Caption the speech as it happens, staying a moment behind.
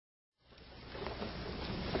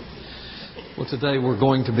Well, today we're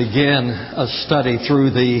going to begin a study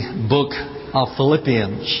through the book of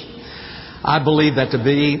Philippians. I believe that to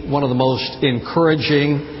be one of the most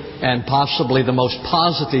encouraging and possibly the most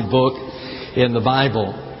positive book in the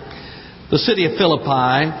Bible. The city of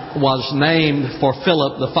Philippi was named for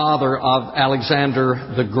Philip, the father of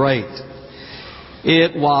Alexander the Great.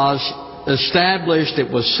 It was established,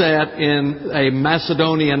 it was set in a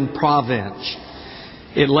Macedonian province.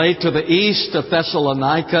 It lay to the east of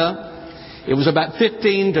Thessalonica. It was about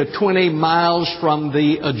 15 to 20 miles from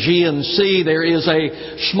the Aegean Sea. There is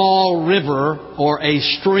a small river or a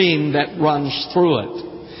stream that runs through it.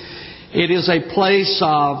 It is a place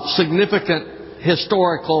of significant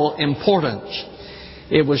historical importance.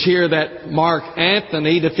 It was here that Mark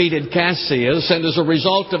Antony defeated Cassius, and as a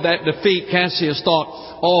result of that defeat, Cassius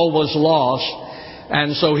thought all was lost,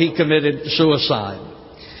 and so he committed suicide.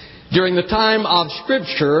 During the time of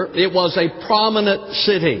Scripture, it was a prominent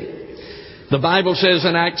city. The Bible says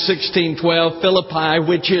in Acts 16:12, Philippi,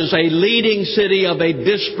 which is a leading city of a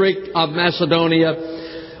district of Macedonia,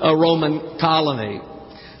 a Roman colony.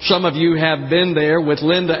 Some of you have been there with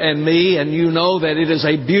Linda and me, and you know that it is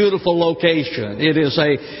a beautiful location. It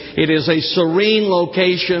is a serene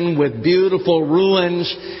location with beautiful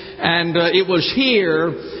ruins, and it was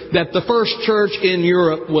here that the first church in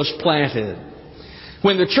Europe was planted.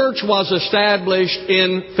 When the church was established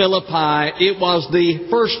in Philippi, it was the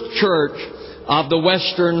first church of the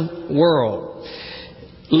Western world.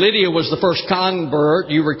 Lydia was the first convert.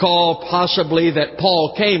 You recall possibly that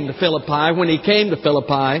Paul came to Philippi. When he came to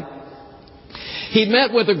Philippi, he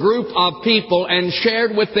met with a group of people and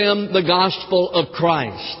shared with them the gospel of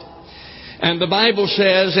Christ. And the Bible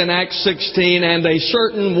says in Acts 16, and a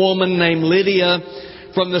certain woman named Lydia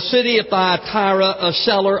from the city of Thyatira, a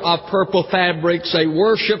seller of purple fabrics, a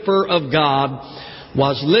worshiper of God,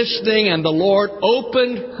 was listening, and the Lord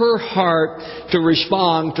opened her heart to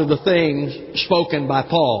respond to the things spoken by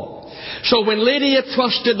Paul. So when Lydia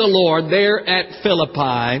trusted the Lord there at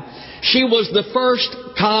Philippi, she was the first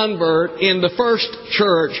convert in the first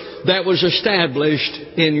church that was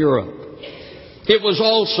established in Europe. It was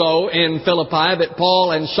also in Philippi that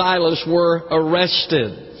Paul and Silas were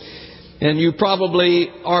arrested. And you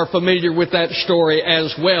probably are familiar with that story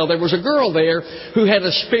as well. There was a girl there who had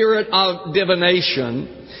a spirit of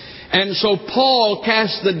divination. And so Paul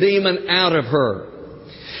cast the demon out of her.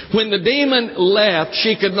 When the demon left,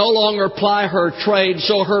 she could no longer ply her trade,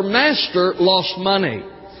 so her master lost money.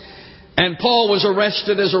 And Paul was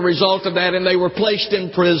arrested as a result of that, and they were placed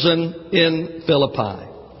in prison in Philippi.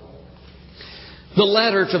 The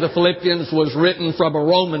letter to the Philippians was written from a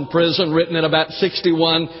Roman prison, written in about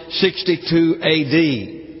 61, 62 AD.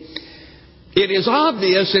 It is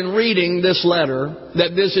obvious in reading this letter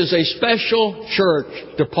that this is a special church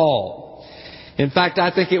to Paul. In fact,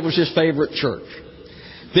 I think it was his favorite church.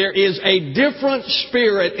 There is a different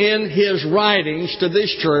spirit in his writings to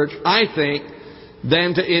this church, I think,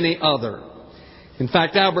 than to any other. In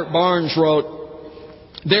fact, Albert Barnes wrote,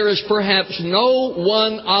 there is perhaps no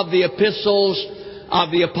one of the epistles of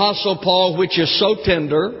the Apostle Paul which is so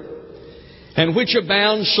tender and which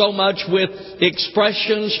abounds so much with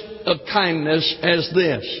expressions of kindness as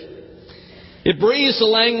this. It breathes the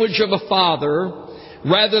language of a father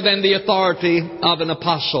rather than the authority of an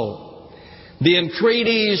apostle, the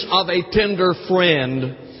entreaties of a tender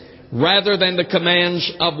friend rather than the commands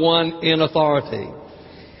of one in authority.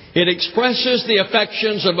 It expresses the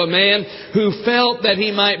affections of a man who felt that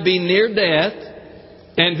he might be near death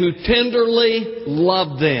and who tenderly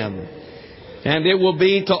loved them. And it will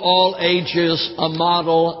be to all ages a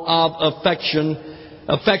model of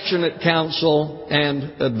affectionate counsel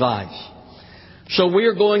and advice. So we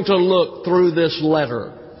are going to look through this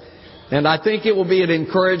letter. And I think it will be an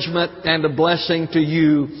encouragement and a blessing to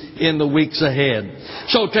you in the weeks ahead.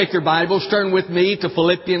 So take your Bibles, turn with me to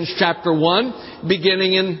Philippians chapter 1,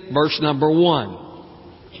 beginning in verse number 1.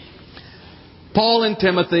 Paul and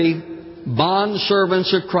Timothy,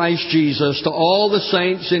 bondservants of Christ Jesus, to all the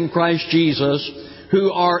saints in Christ Jesus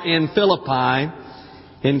who are in Philippi,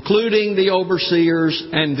 including the overseers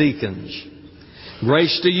and deacons.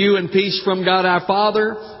 Grace to you and peace from God our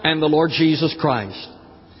Father and the Lord Jesus Christ.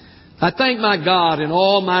 I thank my God in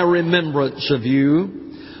all my remembrance of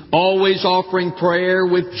you, always offering prayer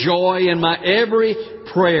with joy in my every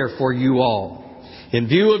prayer for you all, in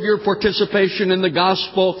view of your participation in the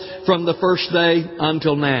gospel from the first day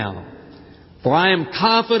until now. For I am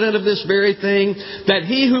confident of this very thing, that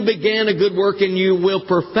He who began a good work in you will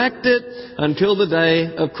perfect it until the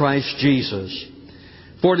day of Christ Jesus.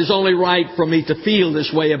 For it is only right for me to feel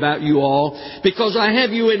this way about you all, because I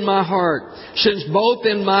have you in my heart, since both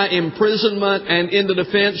in my imprisonment and in the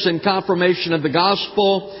defense and confirmation of the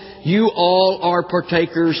gospel, you all are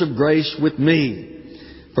partakers of grace with me.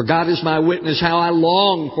 For God is my witness how I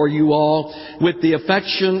long for you all with the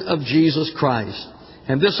affection of Jesus Christ.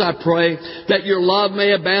 And this I pray, that your love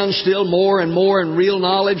may abound still more and more in real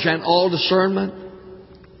knowledge and all discernment,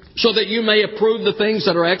 so that you may approve the things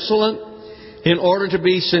that are excellent, in order to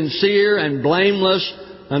be sincere and blameless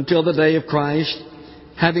until the day of Christ,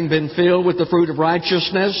 having been filled with the fruit of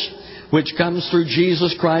righteousness, which comes through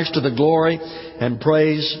Jesus Christ to the glory and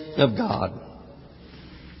praise of God.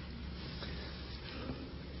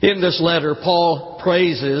 In this letter, Paul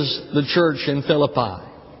praises the church in Philippi.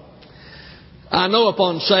 I know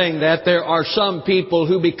upon saying that there are some people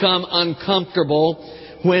who become uncomfortable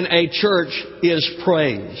when a church is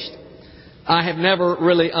praised. I have never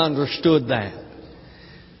really understood that.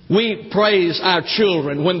 We praise our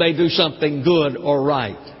children when they do something good or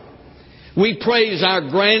right. We praise our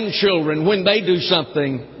grandchildren when they do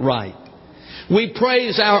something right. We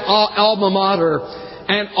praise our alma mater.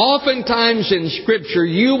 And oftentimes in Scripture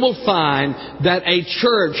you will find that a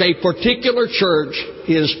church, a particular church,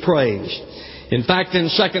 is praised. In fact, in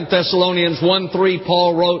 2 Thessalonians 1:3,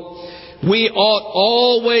 Paul wrote, "We ought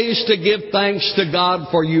always to give thanks to God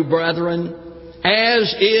for you, brethren,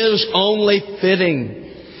 as is only fitting,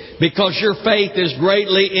 because your faith is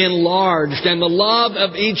greatly enlarged, and the love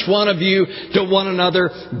of each one of you to one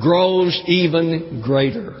another grows even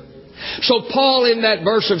greater." So Paul, in that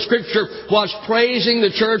verse of Scripture, was praising the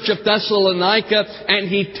church of Thessalonica, and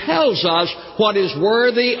he tells us what is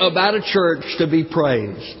worthy about a church to be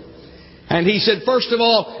praised. And he said, first of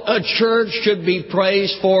all, a church should be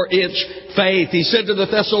praised for its faith. He said to the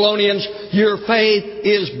Thessalonians, your faith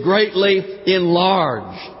is greatly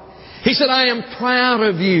enlarged. He said, I am proud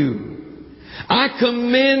of you. I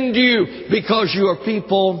commend you because you are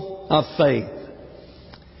people of faith.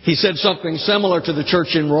 He said something similar to the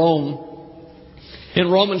church in Rome. In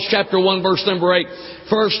Romans chapter 1, verse number 8,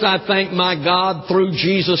 "First I thank my God through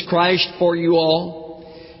Jesus Christ for you all,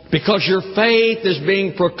 because your faith is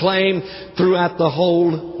being proclaimed throughout the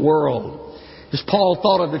whole world." As Paul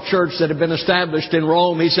thought of the church that had been established in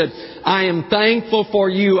Rome, he said, I am thankful for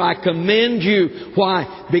you. I commend you. Why?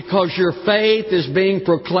 Because your faith is being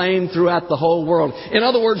proclaimed throughout the whole world. In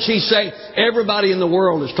other words, he's saying everybody in the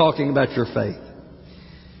world is talking about your faith.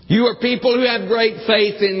 You are people who have great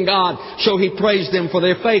faith in God. So he praised them for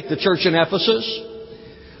their faith. The church in Ephesus,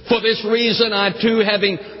 "For this reason I too,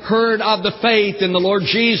 having heard of the faith in the Lord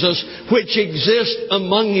Jesus, which exists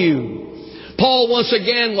among you." Paul once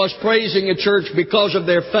again was praising a church because of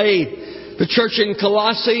their faith. The church in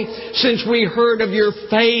Colossae, "Since we heard of your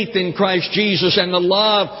faith in Christ Jesus and the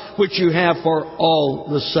love which you have for all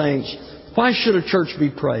the saints." Why should a church be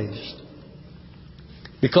praised?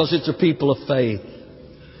 Because it's a people of faith.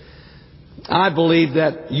 I believe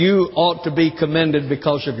that you ought to be commended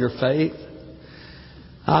because of your faith.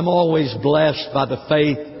 I'm always blessed by the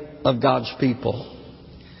faith of God's people.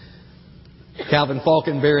 Calvin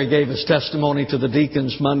Falkenberry gave his testimony to the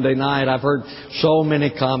deacons Monday night. I've heard so many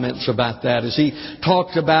comments about that as he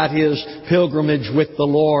talked about his pilgrimage with the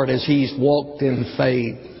Lord as he's walked in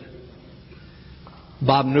faith.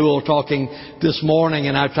 Bob Newell talking this morning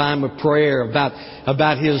in our time of prayer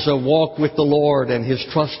about his walk with the Lord and his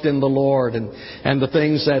trust in the Lord and the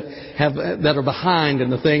things that are behind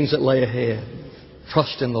and the things that lay ahead.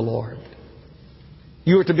 Trust in the Lord.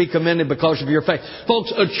 You are to be commended because of your faith.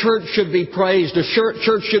 Folks, a church should be praised. A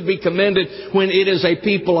church should be commended when it is a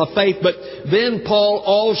people of faith. But then Paul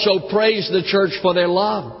also praised the church for their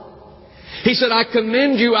love. He said, I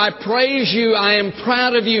commend you, I praise you, I am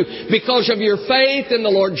proud of you because of your faith in the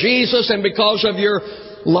Lord Jesus and because of your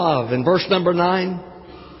love. In verse number 9,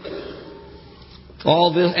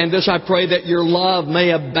 all this, and this I pray that your love may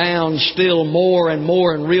abound still more and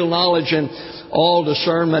more in real knowledge and all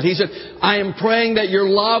discernment. He said, I am praying that your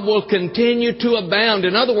love will continue to abound.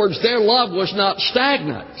 In other words, their love was not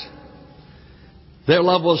stagnant. Their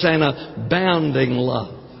love was an abounding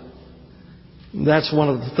love. That's one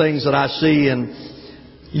of the things that I see in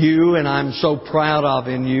you, and I'm so proud of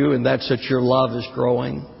in you, and that's that your love is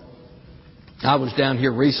growing. I was down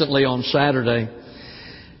here recently on Saturday,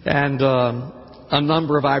 and a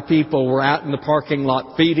number of our people were out in the parking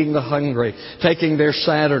lot feeding the hungry, taking their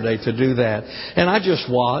Saturday to do that. And I just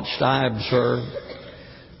watched, I observed,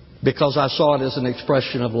 because I saw it as an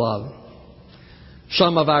expression of love.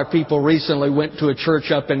 Some of our people recently went to a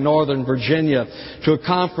church up in Northern Virginia to a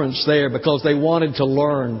conference there because they wanted to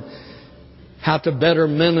learn how to better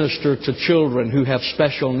minister to children who have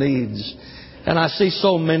special needs. And I see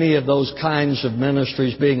so many of those kinds of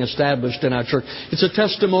ministries being established in our church. It's a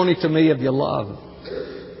testimony to me of your love.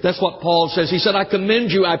 That's what Paul says. He said, I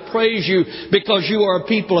commend you, I praise you, because you are a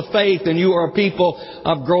people of faith and you are a people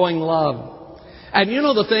of growing love. And you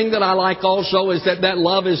know the thing that I like also is that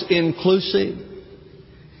love is inclusive.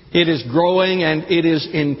 It is growing and it is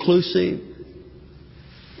inclusive.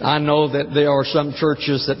 I know that there are some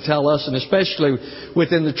churches that tell us, and especially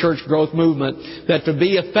within the church growth movement, that to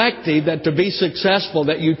be effective, that to be successful,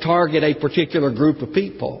 that you target a particular group of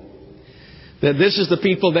people. That this is the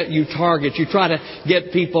people that you target. You try to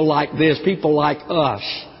get people like this, people like us.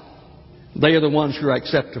 They are the ones who are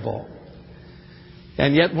acceptable.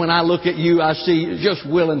 And yet when I look at you, I see you just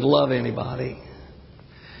willing to love anybody.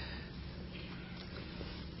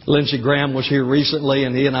 Lindsey Graham was here recently,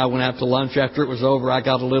 and he and I went out to lunch. After it was over, I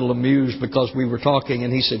got a little amused because we were talking,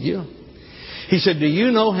 and he said, do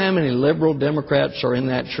you know how many liberal Democrats are in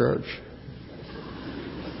that church?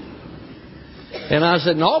 And I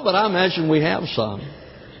said, no, but I imagine we have some.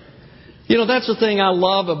 You know, that's the thing I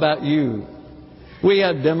love about you. We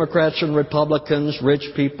have Democrats and Republicans, rich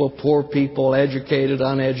people, poor people, educated,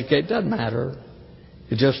 uneducated. Doesn't matter.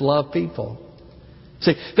 You just love people.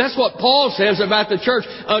 See, that's what Paul says about the church.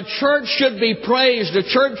 A church should be praised. A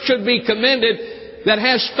church should be commended that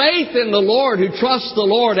has faith in the Lord, who trusts the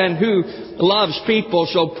Lord and who loves people.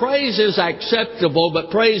 So praise is acceptable, but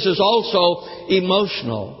praise is also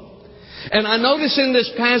emotional. And I notice in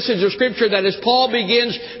this passage of Scripture that as Paul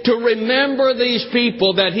begins to remember these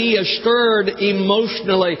people that he has stirred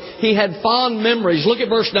emotionally, he had fond memories. Look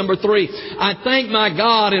at verse number 3. I thank my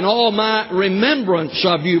God in all my remembrance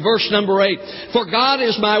of you. Verse number 8. For God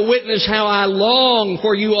is my witness how I long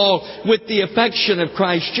for you all with the affection of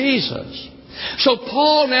Christ Jesus. So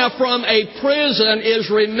Paul now from a prison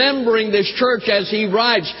is remembering this church as he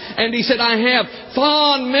writes. And he said, I have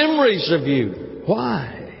fond memories of you.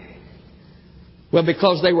 Why? Well,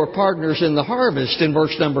 because they were partners in the harvest in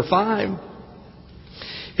verse number 5.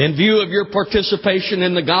 In view of your participation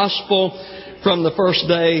in the gospel from the first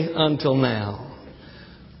day until now.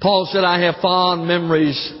 Paul said, I have fond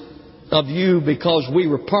memories of you because we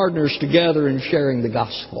were partners together in sharing the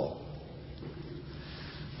gospel.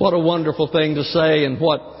 What a wonderful thing to say, and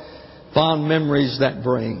what fond memories that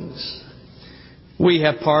brings. We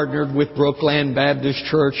have partnered with Brookland Baptist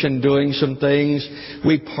Church in doing some things.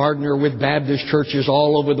 We partner with Baptist churches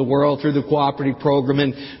all over the world through the cooperative program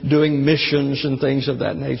and doing missions and things of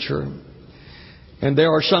that nature. And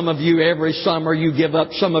there are some of you, every summer you give up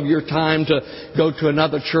some of your time to go to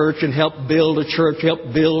another church and help build a church,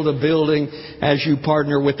 help build a building as you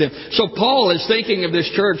partner with them. So Paul is thinking of this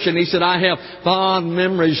church, and he said, I have fond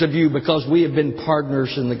memories of you because we have been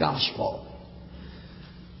partners in the gospel.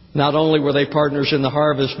 Not only were they partners in the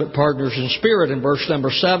harvest, but partners in spirit in verse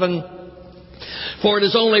number 7. For it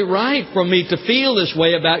is only right for me to feel this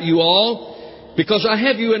way about you all, because I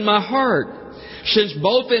have you in my heart. Since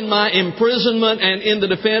both in my imprisonment and in the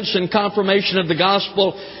defense and confirmation of the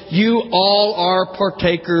gospel, you all are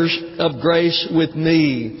partakers of grace with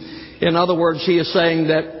me. In other words, he is saying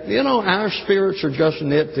that, our spirits are just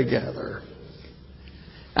knit together.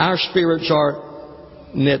 Our spirits are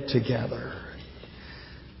knit together.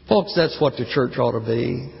 Folks, that's what the church ought to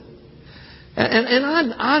be. And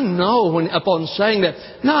I know upon saying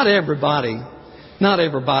that, not everybody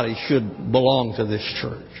should belong to this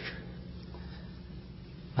church.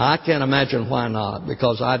 I can't imagine why not,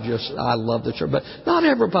 because I love the church. But not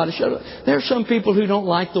everybody should. There are some people who don't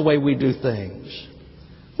like the way we do things.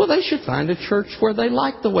 Well, they should find a church where they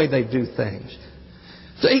like the way they do things.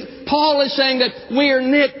 See, Paul is saying that we are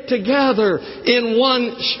knit together in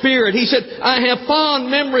one spirit. He said, I have fond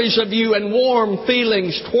memories of you and warm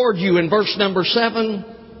feelings toward you in verse number 7.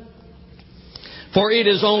 For it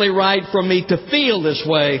is only right for me to feel this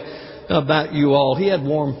way about you all. He had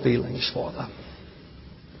warm feelings for them.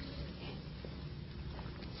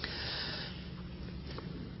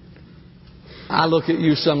 I look at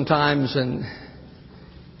you sometimes and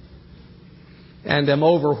am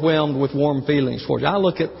overwhelmed with warm feelings for you. I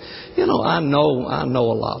look at, I know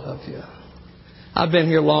a lot of you. I've been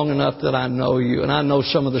here long enough that I know you, and I know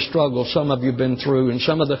some of the struggles some of you have been through and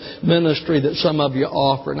some of the ministry that some of you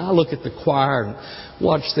offer. And I look at the choir and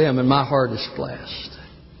watch them, and my heart is blessed.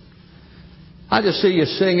 I just see you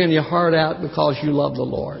singing your heart out because you love the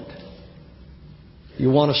Lord. You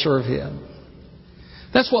want to serve Him.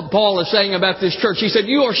 That's what Paul is saying about this church. He said,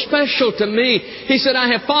 you are special to me. He said,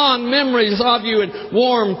 I have fond memories of you and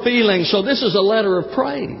warm feelings. So this is a letter of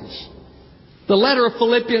praise. The letter of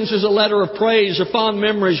Philippians is a letter of praise, of fond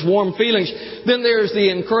memories, warm feelings. Then there's the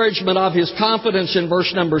encouragement of his confidence in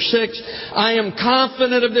verse number 6. I am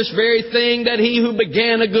confident of this very thing, that he who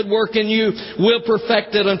began a good work in you will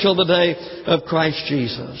perfect it until the day of Christ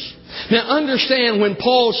Jesus. Now understand, when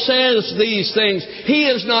Paul says these things, he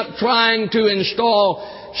is not trying to install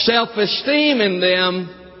self-esteem in them,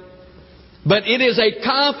 but it is a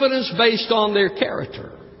confidence based on their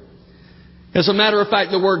character. As a matter of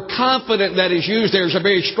fact, the word confident that is used there is a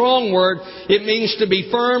very strong word. It means to be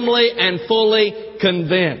firmly and fully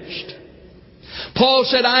convinced. Paul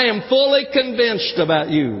said, I am fully convinced about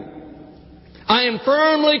you. I am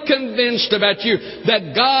firmly convinced about you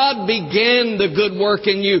that God began the good work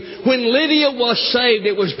in you. When Lydia was saved,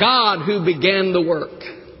 it was God who began the work.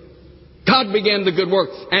 God began the good work.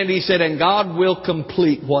 And he said, and God will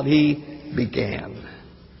complete what he began.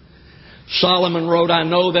 Solomon wrote, I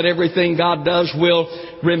know that everything God does will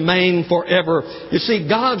remain forever. You see,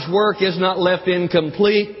 God's work is not left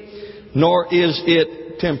incomplete, nor is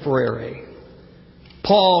it temporary.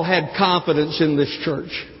 Paul had confidence in this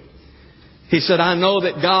church. He said, I know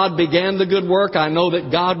that God began the good work. I know that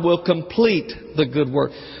God will complete the good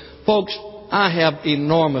work. Folks, I have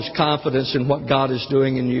enormous confidence in what God is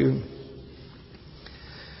doing in you.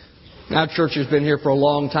 Our church has been here for a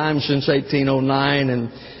long time, since 1809,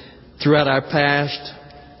 and throughout our past,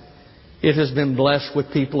 it has been blessed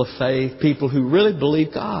with people of faith, people who really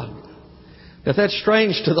believe God. Now, that's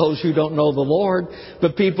strange to those who don't know the Lord,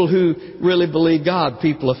 but people who really believe God,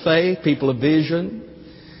 people of faith, people of vision,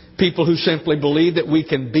 people who simply believe that we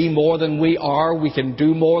can be more than we are, we can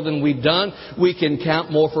do more than we've done, we can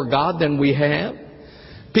count more for God than we have.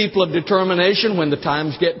 People of determination. When the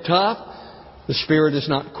times get tough, the Spirit is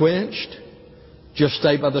not quenched. Just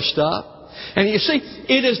stay by the stuff. And you see,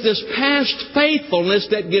 it is this past faithfulness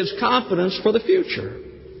that gives confidence for the future.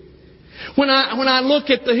 When I look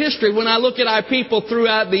at the history, when I look at our people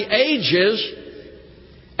throughout the ages,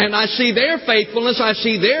 and I see their faithfulness, I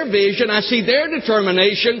see their vision, I see their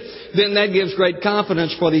determination, then that gives great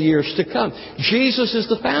confidence for the years to come. Jesus is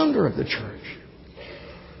the founder of the church.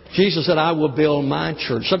 Jesus said, I will build my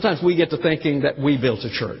church. Sometimes we get to thinking that we built a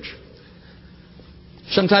church.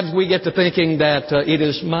 Sometimes we get to thinking that it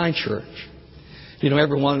is my church. You know,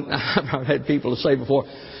 I've had people say before,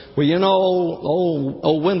 well, you know,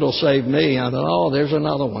 old Wendell saved me. I thought, oh, there's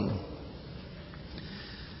another one.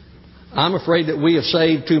 I'm afraid that we have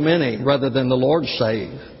saved too many rather than the Lord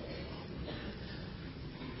saved.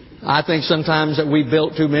 I think sometimes that we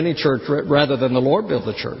built too many churches rather than the Lord built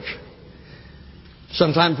the church.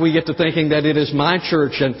 Sometimes we get to thinking that it is my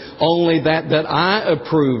church and only that I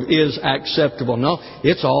approve is acceptable. No,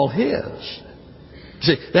 it's all His.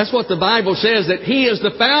 See, that's what the Bible says, that He is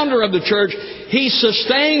the founder of the church. He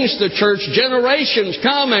sustains the church. Generations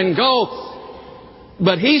come and go,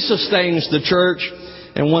 but He sustains the church.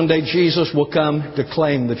 And one day Jesus will come to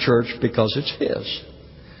claim the church because it's His.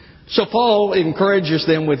 So Paul encourages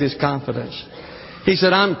them with his confidence. He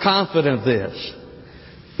said, I'm confident of this,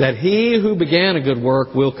 that He who began a good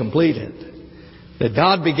work will complete it. That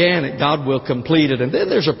God began it, God will complete it. And then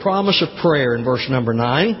there's a promise of prayer in verse number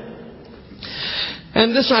 9.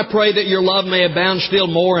 And this I pray, that your love may abound still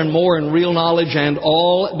more and more in real knowledge and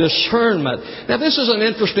all discernment. Now this is an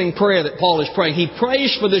interesting prayer that Paul is praying. He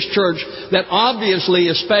prays for this church that obviously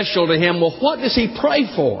is special to him. Well, what does he pray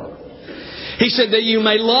for? He said that you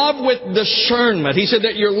may love with discernment. He said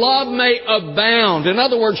that your love may abound. In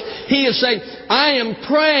other words, he is saying, I am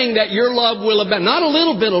praying that your love will abound. Not a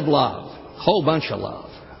little bit of love, a whole bunch of love.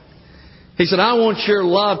 He said, I want your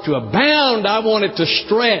love to abound. I want it to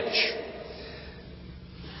stretch.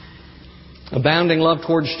 Abounding love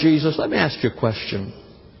towards Jesus. Let me ask you a question.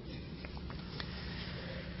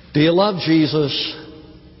 Do you love Jesus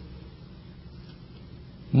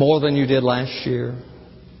more than you did last year?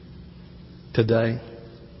 Today?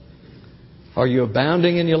 Are you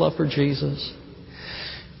abounding in your love for Jesus?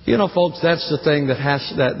 You know, folks, that's the thing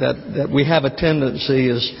that we have a tendency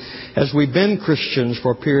is, as we've been Christians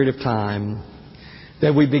for a period of time,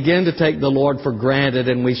 that we begin to take the Lord for granted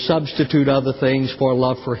and we substitute other things for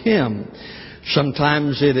love for Him.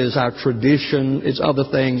 Sometimes it is our tradition, it's other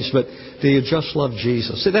things, but do you just love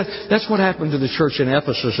Jesus? See, that's what happened to the church in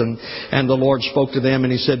Ephesus, and the Lord spoke to them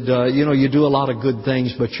and He said, you do a lot of good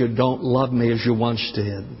things, but you don't love me as you once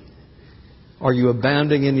did. Are you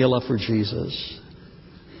abounding in your love for Jesus?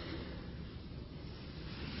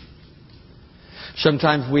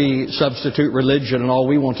 Sometimes we substitute religion and all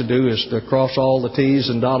we want to do is to cross all the T's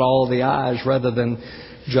and dot all the I's rather than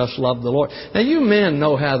just love the Lord. Now, you men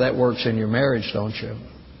know how that works in your marriage, don't you?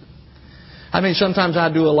 I mean, sometimes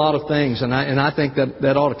I do a lot of things, and I think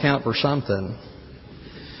that ought to count for something.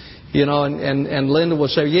 You know, and Linda will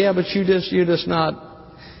say, "Yeah, but you're just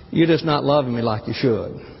not loving me like you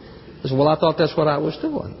should." I said, "Well, I thought that's what I was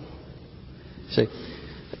doing." See,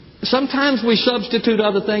 sometimes we substitute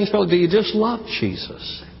other things. Well, do you just love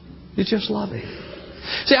Jesus? You just love Him.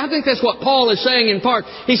 See, I think that's what Paul is saying in part.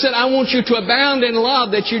 He said, I want you to abound in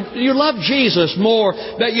love, that you love Jesus more,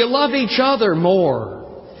 that you love each other more.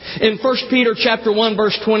 In 1 Peter chapter 1,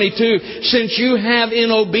 verse 22, since you have in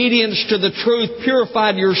obedience to the truth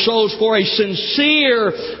purified your souls for a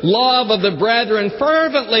sincere love of the brethren,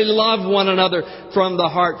 fervently love one another from the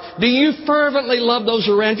heart. Do you fervently love those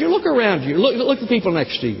around you? Look around you. Look at the people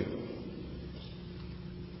next to you.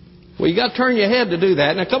 Well, you got to turn your head to do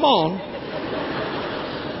that. Now, come on.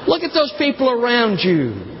 Look at those people around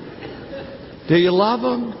you. Do you love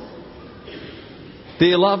them? Do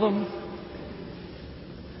you love them?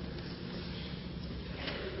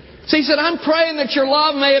 See, he said, I'm praying that your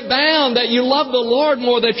love may abound, that you love the Lord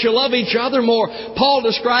more, that you love each other more. Paul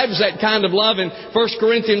describes that kind of love in 1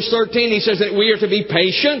 Corinthians 13. He says that we are to be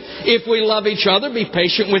patient. If we love each other, be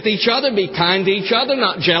patient with each other, be kind to each other,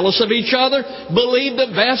 not jealous of each other, believe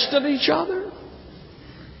the best of each other.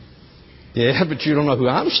 Yeah, but you don't know who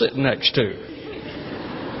I'm sitting next to.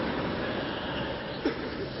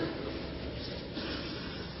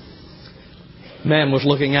 Man was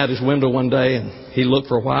looking out his window one day, and he looked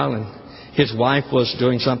for a while, and his wife was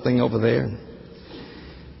doing something over there. And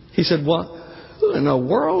he said, "What? Who in the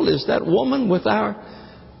world is that woman with our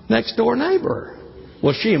next door neighbor?"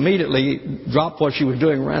 Well, she immediately dropped what she was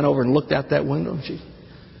doing, ran over and looked out that window. And she said,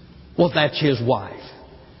 "Well, that's his wife."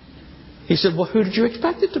 He said, "Well, who did you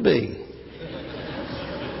expect it to be?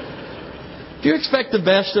 Do you expect the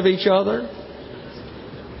best of each other?"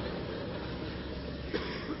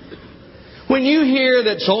 When you hear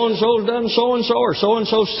that so-and-so's done so-and-so or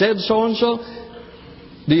so-and-so said so-and-so,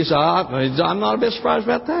 do you say, I'm not a bit surprised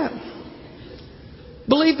about that?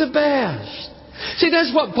 Believe the best. See,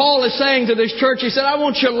 that's what Paul is saying to this church. He said, I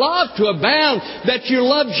want your love to abound, that you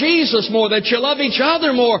love Jesus more, that you love each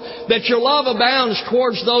other more, that your love abounds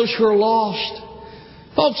towards those who are lost.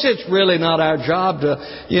 Folks, it's really not our job to,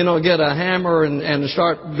 get a hammer and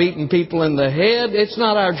start beating people in the head. It's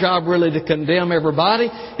not our job really to condemn everybody.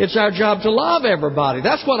 It's our job to love everybody.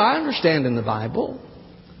 That's what I understand in the Bible.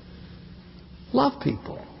 Love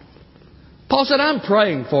people. Paul said, I'm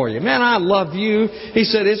praying for you. Man, I love you. He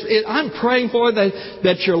said, I'm praying for you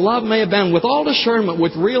that your love may abound with all discernment,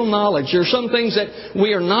 with real knowledge. There are some things that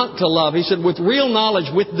we are not to love. He said, with real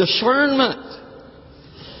knowledge, with discernment.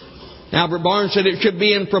 Albert Barnes said it should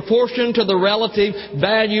be in proportion to the relative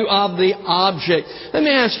value of the object. Let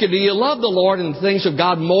me ask you, do you love the Lord and the things of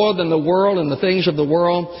God more than the world and the things of the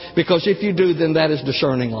world? Because if you do, then that is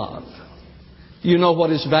discerning love. You know what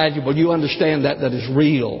is valuable. You understand that is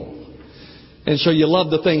real. And so you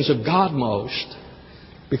love the things of God most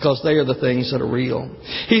because they are the things that are real.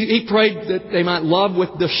 He prayed that they might love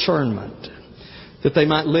with discernment, that they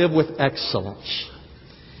might live with excellence.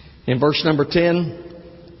 In verse number 10,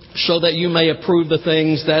 so that you may approve the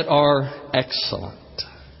things that are excellent.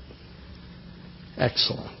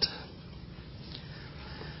 Excellent.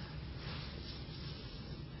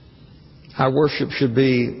 Our worship should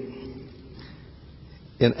be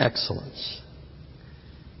in excellence.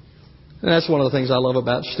 And that's one of the things I love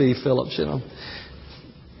about Steve Phillips,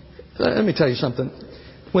 Let me tell you something.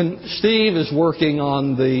 When Steve is working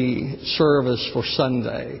on the service for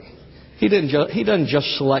Sunday, he doesn't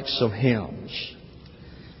just select some hymns.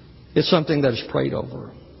 It's something that is prayed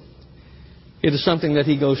over. It is something that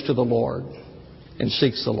he goes to the Lord and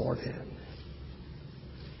seeks the Lord in.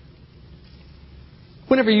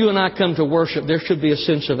 Whenever you and I come to worship, there should be a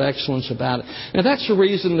sense of excellence about it. Now, that's the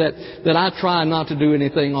reason that I try not to do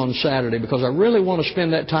anything on Saturday, because I really want to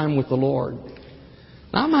spend that time with the Lord.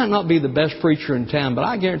 Now, I might not be the best preacher in town, but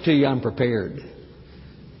I guarantee you I'm prepared,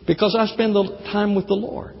 because I spend the time with the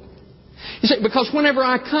Lord. You see, because whenever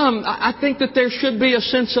I come, I think that there should be a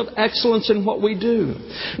sense of excellence in what we do.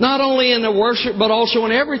 Not only in the worship, but also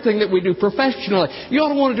in everything that we do professionally. You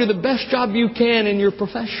ought to want to do the best job you can in your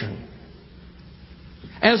profession.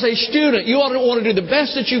 As a student, you ought to want to do the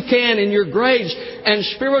best that you can in your grades. And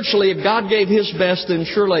spiritually, if God gave His best, then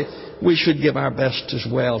surely we should give our best as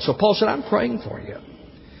well. So Paul said, I'm praying for you,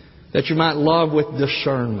 that you might love with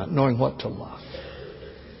discernment, knowing what to love.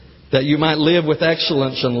 That you might live with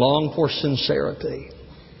excellence and long for sincerity.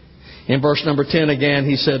 In verse number 10 again,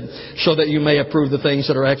 he said, so that you may approve the things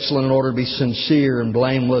that are excellent in order to be sincere and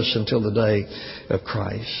blameless until the day of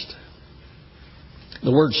Christ.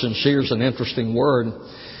 The word sincere is an interesting word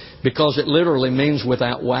because it literally means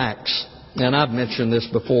without wax. And I've mentioned this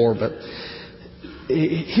before, but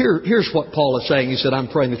here's what Paul is saying. He said, I'm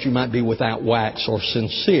praying that you might be without wax or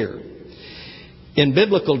sincere. In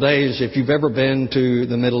biblical days, if you've ever been to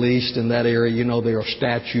the Middle East in that area, you know there are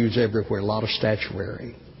statues everywhere, a lot of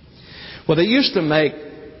statuary. Well, they used to make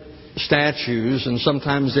statues, and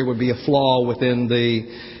sometimes there would be a flaw within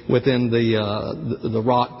the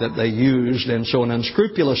rock that they used, and so an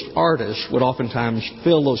unscrupulous artist would oftentimes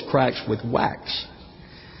fill those cracks with wax.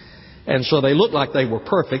 And so they looked like they were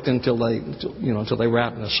perfect until they were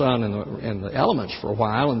out in the sun and the elements for a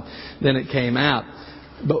while, and then it came out.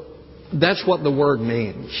 But that's what the word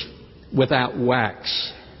means, without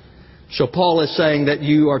wax. So Paul is saying that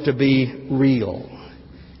you are to be real.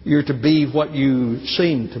 You're to be what you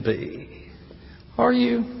seem to be. Are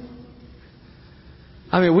you?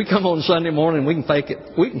 I mean, we come on Sunday morning and we can fake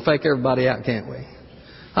it. We can fake everybody out, can't we?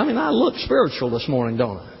 I mean, I look spiritual this morning,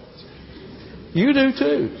 don't I? You do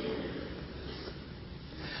too.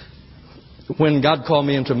 When God called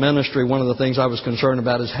me into ministry, one of the things I was concerned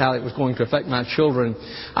about is how it was going to affect my children.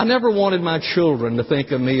 I never wanted my children to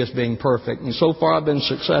think of me as being perfect, and so far I've been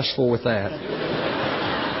successful with that.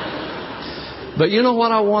 But you know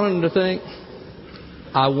what I wanted them to think?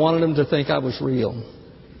 I wanted them to think I was real.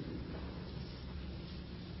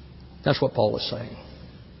 That's what Paul is saying.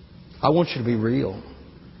 I want you to be real.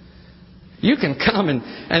 You can come and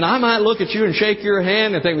I might look at you and shake your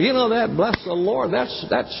hand and think, well, you know that, bless the Lord, that's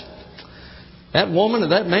that woman or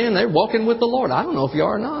that man, they're walking with the Lord. I don't know if you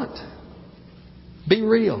are or not. Be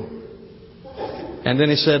real. And then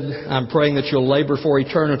he said, I'm praying that you'll labor for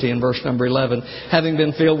eternity in verse number 11, having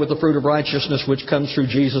been filled with the fruit of righteousness which comes through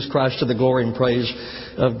Jesus Christ to the glory and praise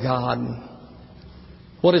of God.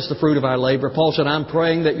 What is the fruit of our labor? Paul said, I'm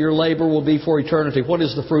praying that your labor will be for eternity. What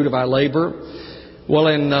is the fruit of our labor? Well,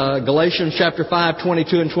 in Galatians chapter 5,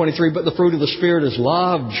 22 and 23, but the fruit of the Spirit is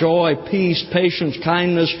love, joy, peace, patience,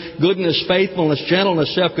 kindness, goodness, faithfulness,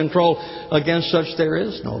 gentleness, self-control. Against such there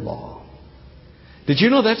is no law. Did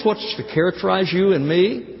you know that's what's to characterize you and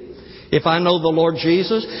me? If I know the Lord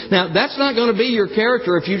Jesus. Now, that's not going to be your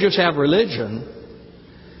character if you just have religion.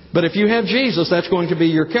 But if you have Jesus, that's going to be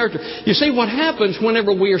your character. You see, what happens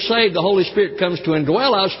whenever we are saved, the Holy Spirit comes to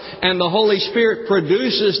indwell us, and the Holy Spirit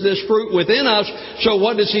produces this fruit within us. So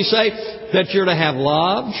what does He say? That you're to have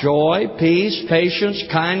love, joy, peace, patience,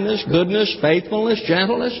 kindness, goodness, faithfulness,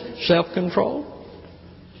 gentleness, self-control.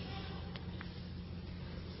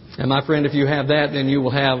 And my friend, if you have that, then you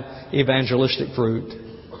will have evangelistic fruit.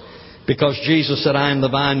 Because Jesus said, I am the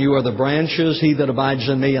vine, you are the branches. He that abides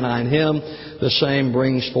in me and I in him, the same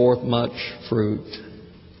brings forth much fruit.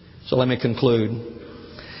 So let me conclude.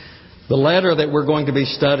 The letter that we're going to be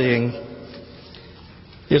studying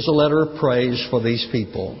is a letter of praise for these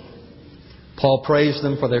people. Paul praised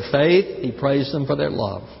them for their faith. He praised them for their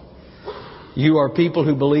love. You are people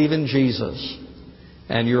who believe in Jesus.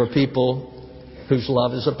 And you're a people whose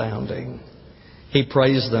love is abounding. He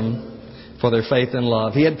praised them for their faith and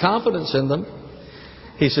love. He had confidence in them.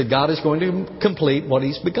 He said, God is going to complete what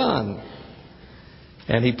He's begun.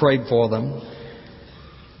 And he prayed for them.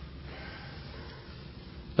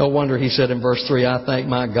 No wonder he said in verse 3, I thank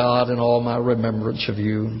my God in all my remembrance of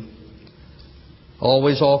you,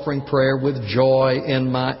 always offering prayer with joy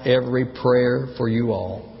in my every prayer for you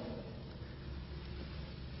all.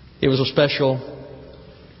 It was a special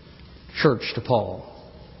church to Paul.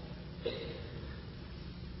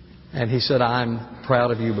 And he said, I'm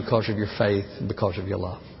proud of you because of your faith and because of your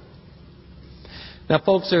love. Now,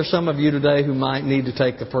 folks, there are some of you today who might need to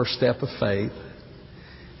take the first step of faith.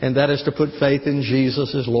 And that is to put faith in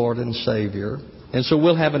Jesus as Lord and Savior. And so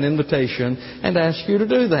we'll have an invitation and ask you to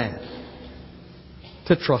do that.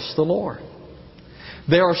 To trust the Lord.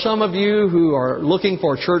 There are some of you who are looking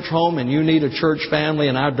for a church home and you need a church family,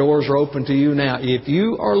 and our doors are open to you now. If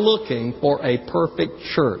you are looking for a perfect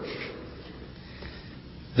church,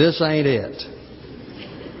 this ain't it.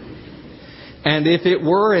 And if it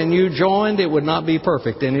were and you joined, it would not be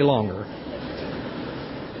perfect any longer.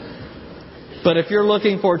 But if you're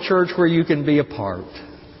looking for a church where you can be a part,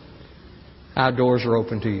 our doors are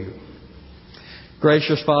open to you.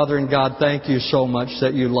 Gracious Father and God, thank you so much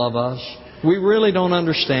that you love us. We really don't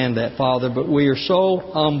understand that, Father, but we are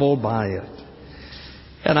so humbled by it.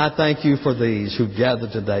 And I thank you for these who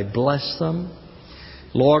gathered today. Bless them.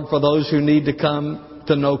 Lord, for those who need to come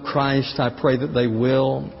to know Christ, I pray that they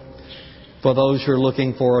will. For those who are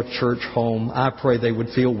looking for a church home, I pray they would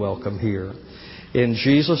feel welcome here. In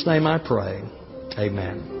Jesus' name I pray.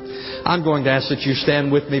 Amen. I'm going to ask that you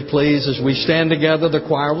stand with me, please. As we stand together, the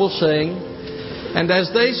choir will sing. And as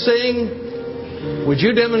they sing, would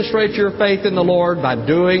you demonstrate your faith in the Lord by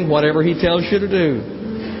doing whatever He tells you to do?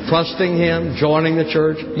 trusting Him, joining the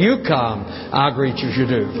church, you come. I'll greet you as you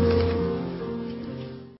do.